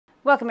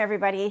Welcome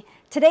everybody.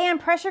 Today on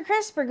Pressure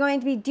Crisp, we're going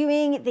to be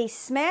doing the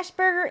smash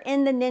burger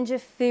in the Ninja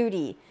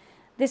Foodi.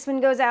 This one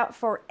goes out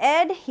for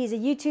Ed. He's a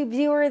YouTube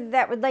viewer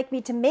that would like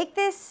me to make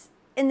this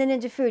in the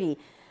Ninja Foodi.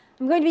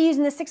 I'm going to be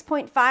using the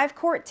 6.5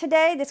 quart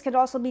today. This could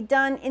also be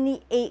done in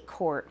the 8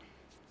 quart.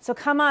 So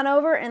come on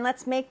over and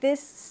let's make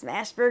this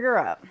smash burger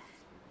up.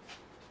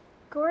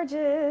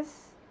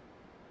 Gorgeous.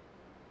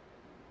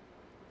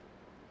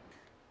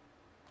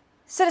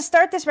 So to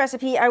start this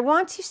recipe, I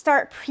want to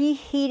start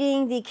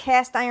preheating the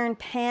cast iron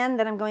pan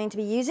that I'm going to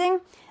be using.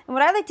 And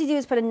what I like to do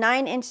is put a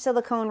 9-inch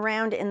silicone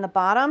round in the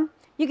bottom.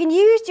 You can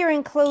use your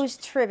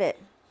enclosed trivet.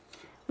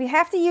 We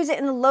have to use it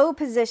in the low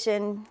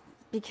position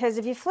because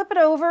if you flip it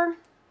over,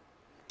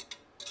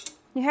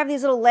 you have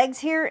these little legs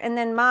here, and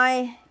then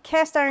my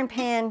cast iron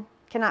pan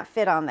cannot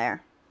fit on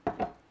there.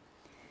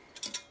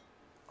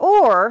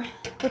 Or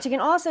what you can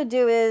also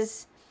do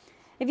is,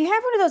 if you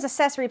have one of those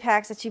accessory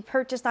packs that you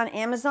purchased on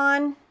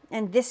Amazon,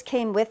 and this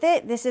came with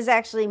it, this is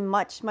actually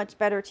much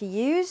better to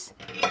use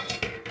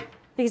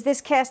because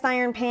this cast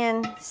iron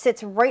pan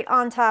sits right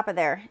on top of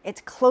there. It's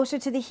closer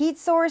to the heat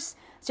source,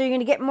 so you're going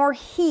to get more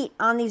heat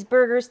on these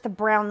burgers to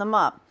brown them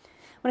up.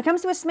 When it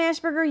comes to a smash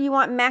burger, you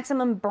want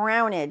maximum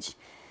brownage.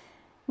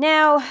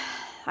 Now,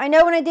 I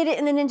know when I did it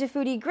in the Ninja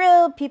Foodi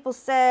Grill, people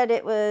said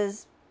it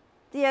was,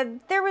 yeah,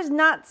 there was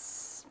not,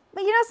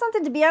 but you know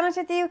something, to be honest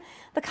with you,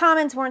 the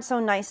comments weren't so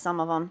nice, some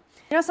of them.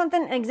 You know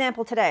something, an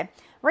example today.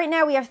 Right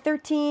now we have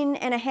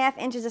 13.5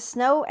 inches of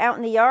snow out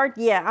in the yard.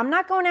 Yeah, I'm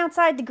not going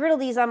outside to griddle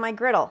these on my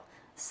griddle.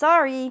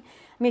 Sorry. I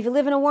mean, if you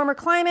live in a warmer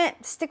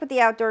climate, stick with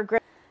the outdoor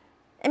griddle.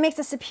 It makes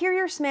a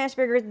superior smash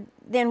burger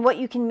than what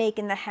you can make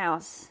in the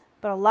house.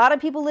 But a lot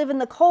of people live in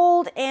the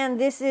cold, and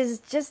this is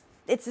just,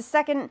 it's the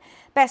second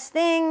best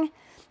thing.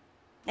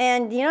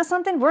 And you know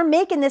something? We're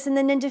making this in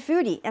the Ninja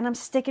Foodi, and I'm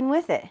sticking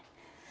with it.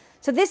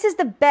 So this is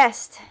the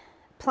best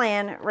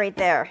plan right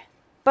there.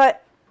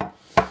 But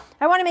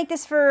I want to make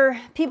this for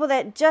people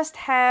that just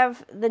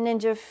have the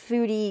Ninja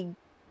Foodi.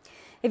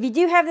 If you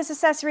do have this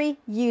accessory,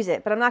 use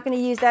it, but I'm not going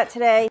to use that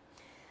today.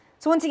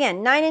 So once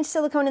again, 9-inch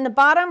silicone in the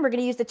bottom. We're going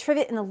to use the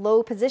trivet in the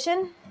low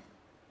position.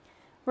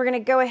 We're going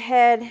to go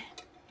ahead,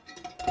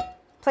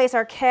 place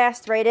our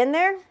cast right in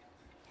there.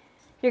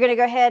 You're going to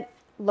go ahead,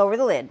 lower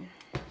the lid.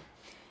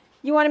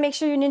 You want to make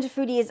sure your Ninja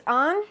Foodi is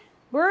on.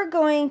 We're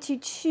going to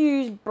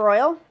choose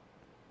broil.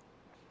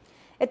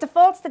 It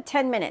defaults to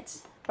 10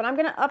 minutes, but I'm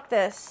going to up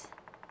this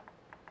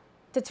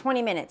to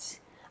 20 minutes.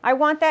 I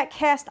want that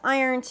cast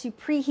iron to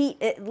preheat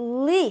at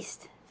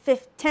least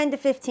 10 to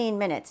 15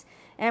 minutes,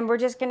 and we're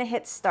just going to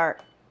hit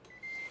start.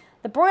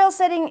 The broil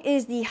setting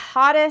is the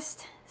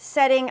hottest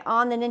setting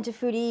on the Ninja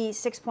Foodi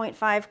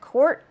 6.5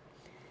 quart.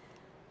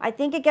 I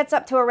think it gets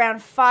up to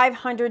around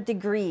 500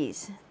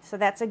 degrees, so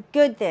that's a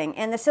good thing.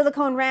 And the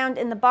silicone round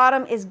in the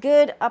bottom is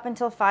good up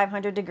until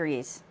 500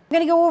 degrees. I'm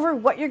going to go over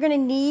what you're going to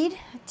need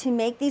to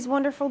make these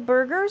wonderful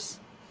burgers.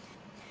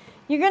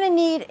 You're going to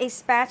need a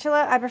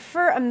spatula. I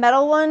prefer a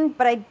metal one,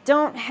 but I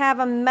don't have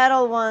a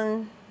metal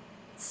one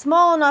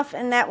small enough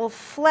and that will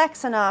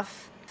flex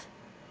enough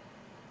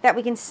that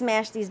we can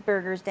smash these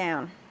burgers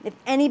down. If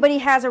anybody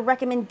has a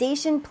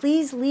recommendation,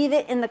 please leave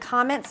it in the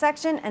comment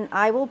section and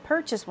I will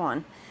purchase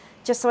one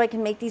just so I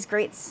can make these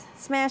great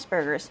smash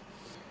burgers.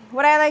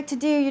 What I like to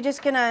do, you're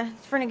just going to,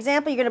 for an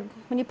example, you're going to,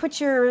 when you put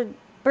your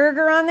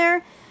burger on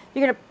there,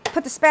 you're going to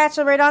put the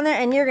spatula right on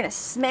there and you're going to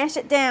smash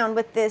it down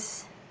with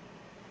this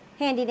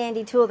handy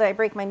dandy tool that I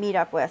break my meat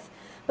up with.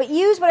 But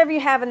use whatever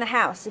you have in the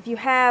house. If you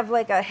have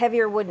like a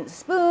heavier wooden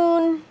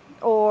spoon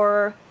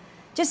or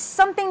just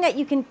something that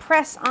you can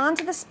press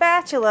onto the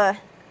spatula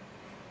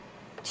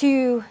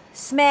to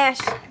smash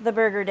the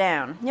burger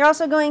down. You're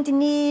also going to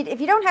need,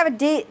 if you don't have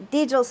a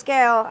digital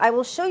scale, I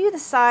will show you the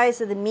size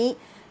of the meat,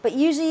 but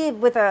usually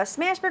with a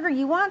smash burger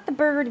you want the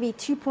burger to be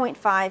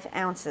 2.5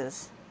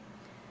 ounces.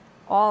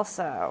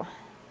 Also,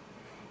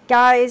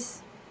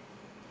 guys,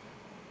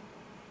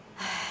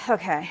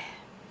 okay,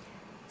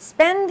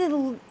 spend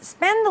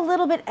a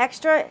little bit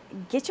extra.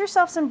 Get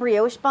yourself some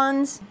brioche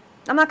buns.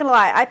 I'm not gonna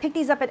lie, I picked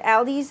these up at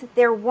Aldi's.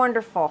 They're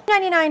wonderful.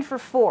 $2.99 for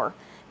 4.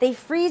 They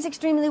freeze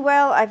extremely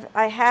well.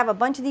 I have a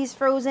bunch of these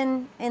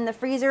frozen in the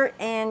freezer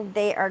and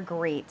they are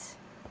great.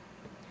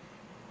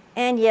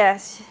 And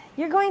yes,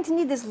 you're going to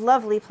need this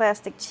lovely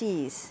plastic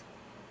cheese.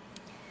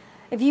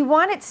 If you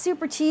want it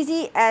super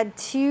cheesy, add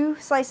 2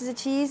 slices of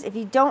cheese. If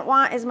you don't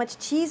want as much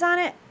cheese on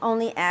it,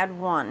 only add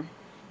 1.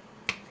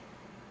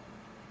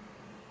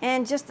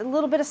 And just a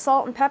little bit of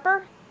salt and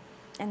pepper,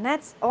 and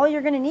that's all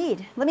you're going to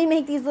need. Let me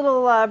make these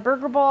little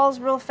burger balls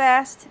real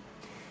fast.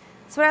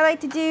 So what I like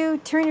to do,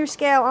 turn your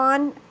scale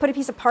on, put a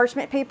piece of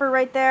parchment paper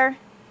right there,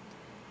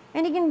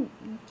 and you can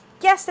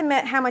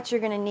guesstimate how much you're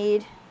going to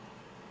need.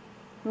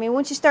 I mean,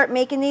 once you start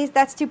making these,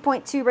 that's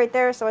 2.2 right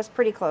there, so it's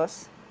pretty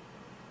close.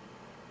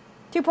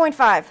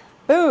 2.5,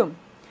 boom.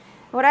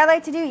 What I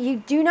like to do, you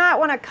do not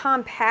want to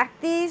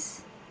compact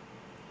these.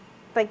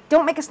 Like,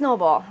 don't make a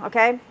snowball,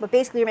 okay? But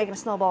basically you're making a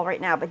snowball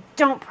right now, but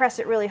don't press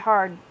it really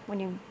hard when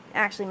you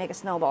actually make a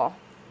snowball.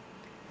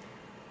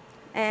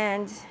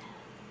 And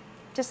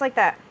just like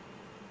that.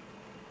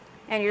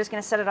 and you're just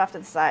going to set it off to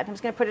the side. I'm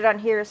just going to put it on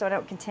here so I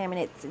don't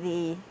contaminate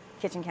the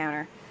kitchen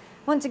counter.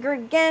 Once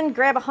again,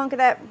 grab a hunk of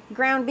that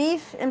ground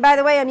beef. And by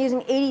the way, I'm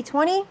using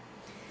 80-20.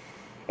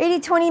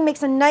 80-20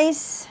 makes a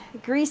nice,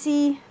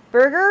 greasy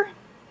burger.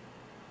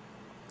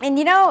 And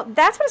you know,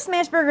 that's what a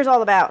smash burger is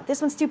all about.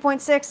 This one's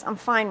 2.6. I'm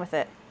fine with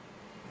it.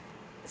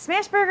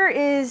 Smash burger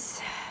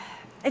is,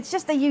 it's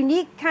just a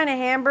unique kind of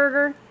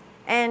hamburger,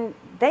 and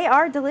they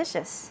are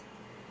delicious.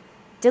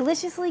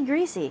 Deliciously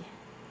greasy.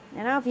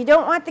 You know, if you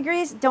don't want the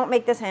grease, don't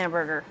make this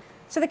hamburger.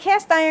 So the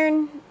cast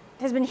iron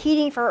has been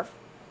heating for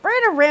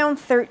right around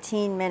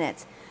 13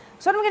 minutes.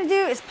 So what I'm going to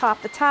do is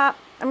pop the top.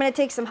 I'm going to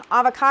take some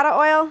avocado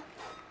oil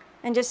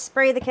and just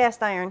spray the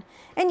cast iron.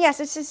 And yes,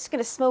 it's just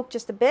going to smoke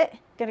just a bit.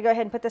 Going to go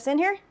ahead and put this in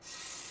here.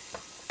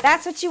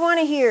 That's what you want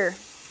to hear.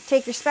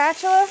 Take your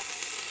spatula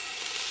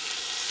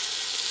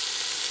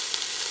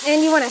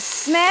and you want to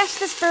smash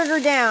this burger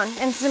down,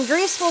 and some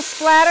grease will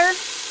splatter.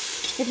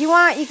 If you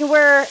want, you can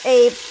wear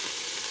a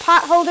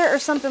pot holder or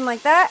something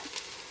like that.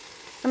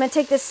 I'm going to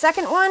take this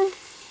second one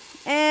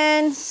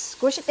and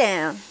squish it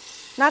down.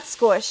 Not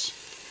squish,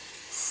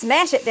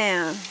 smash it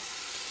down.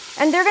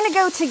 And they're going to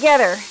go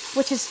together,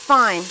 which is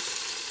fine,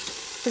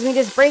 because we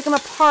just break them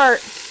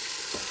apart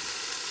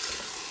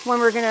when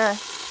we're going to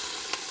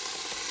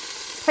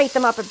plate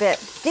them up a bit.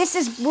 This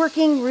is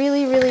working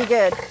really, really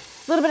good.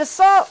 A little bit of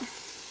salt,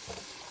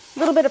 a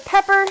little bit of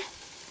pepper.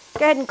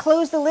 Go ahead and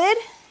close the lid.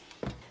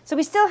 So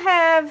we still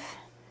have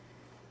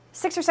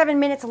 6 or 7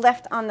 minutes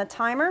left on the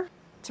timer.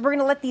 So we're going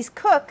to let these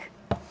cook.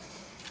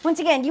 Once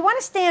again, you want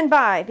to stand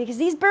by because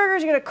these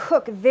burgers are going to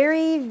cook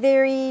very,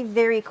 very,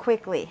 very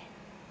quickly.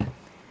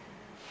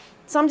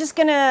 So I'm just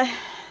going to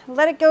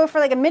let it go for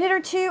like a minute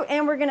or two,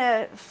 and we're going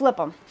to flip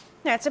them.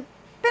 Now, it's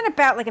been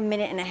about like a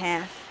minute and a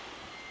half.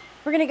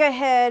 We're going to go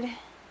ahead,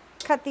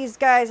 cut these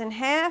guys in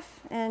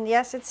half, and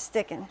yes, it's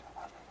sticking.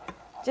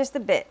 Just a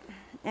bit.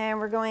 And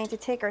we're going to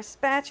take our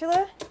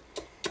spatula,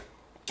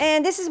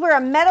 and this is where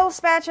a metal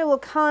spatula will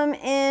come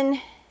in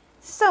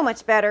so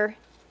much better.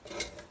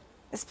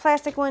 This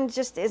plastic one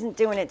just isn't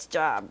doing its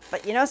job.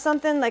 But you know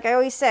something? Like I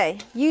always say,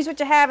 use what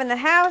you have in the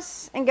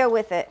house and go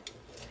with it.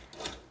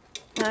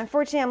 Now,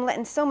 unfortunately, I'm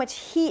letting so much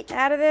heat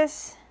out of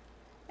this.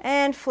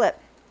 And flip.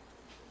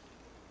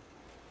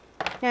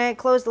 And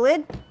close the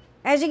lid.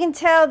 As you can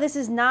tell, this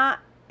is not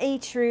a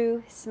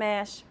true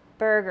smash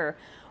burger.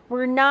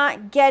 We're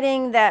not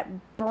getting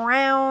that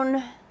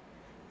brown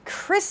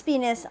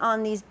crispiness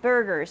on these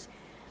burgers.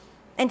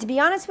 And to be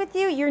honest with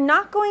you, you're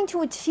not going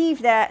to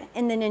achieve that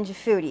in the Ninja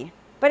Foodi.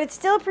 But it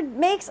still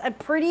makes a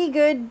pretty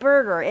good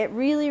burger. It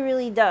really,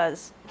 really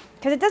does.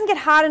 Because it doesn't get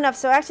hot enough,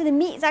 so actually the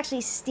meat is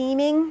actually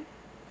steaming,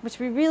 which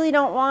we really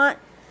don't want.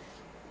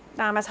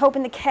 I was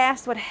hoping the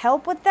cast would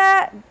help with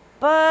that,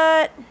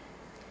 but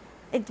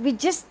we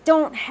just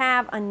don't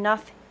have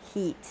enough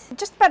heat.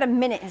 Just about a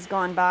minute has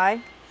gone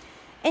by.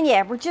 And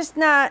yeah, we're just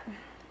not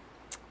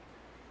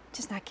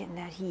getting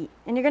that heat.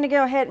 And you're going to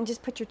go ahead and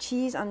just put your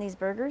cheese on these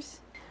burgers.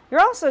 You're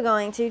also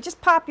going to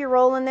just pop your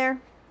roll in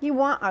there. You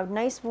want a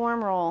nice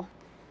warm roll.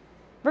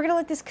 We're going to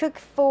let this cook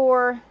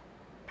for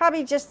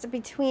probably just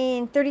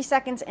between 30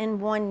 seconds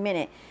and 1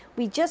 minute.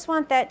 We just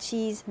want that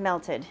cheese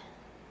melted.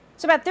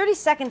 So about 30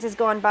 seconds has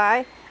gone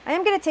by. I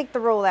am going to take the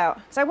roll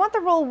out. So I want the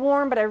roll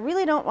warm, but I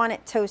really don't want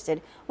it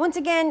toasted. Once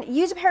again,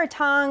 use a pair of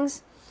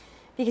tongs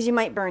because you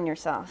might burn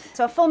yourself.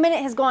 So a full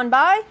minute has gone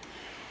by.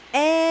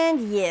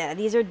 And yeah,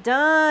 these are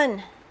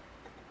done.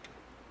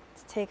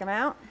 Let's take them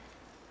out.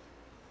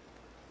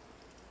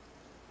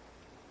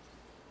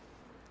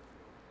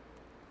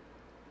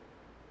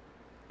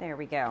 There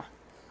we go.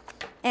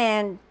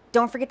 And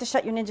don't forget to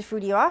shut your Ninja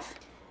Foodi off.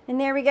 And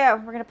there we go.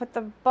 We're going to put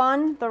the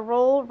bun, the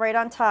roll, right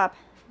on top.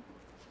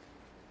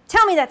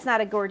 Tell me that's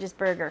not a gorgeous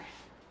burger.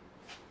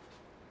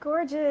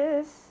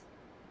 Gorgeous.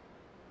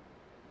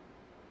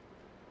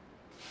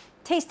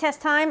 Taste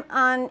test time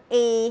on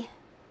a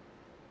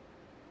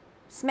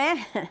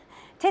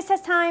taste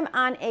test time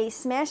on a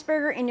smash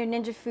burger in your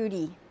Ninja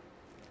Foodi.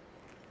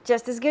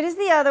 Just as good as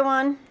the other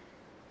one.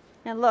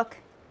 And look,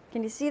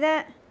 can you see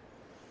that?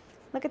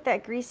 Look at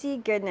that greasy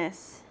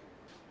goodness.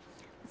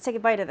 Let's take a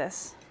bite of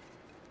this.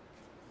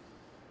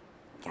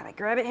 Gotta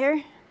grab it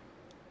here.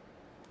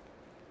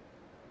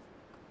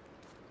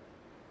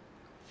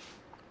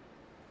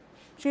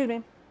 Excuse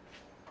me.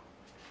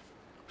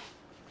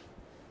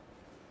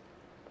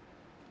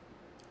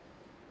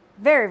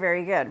 Very,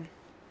 very good.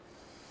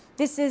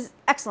 This is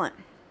excellent.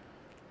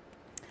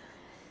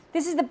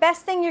 This is the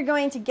best thing you're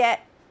going to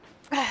get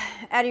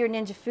out of your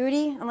Ninja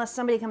Foodi unless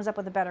somebody comes up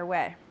with a better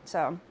way.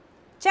 So,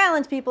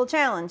 challenge people,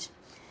 challenge.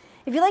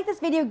 If you like this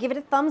video, give it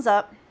a thumbs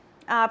up.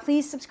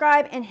 Please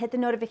subscribe and hit the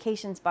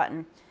notifications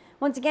button.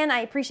 Once again, I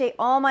appreciate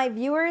all my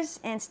viewers,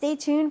 and stay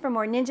tuned for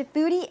more Ninja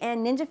Foodi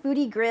and Ninja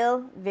Foodi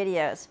Grill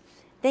videos.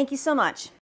 Thank you so much.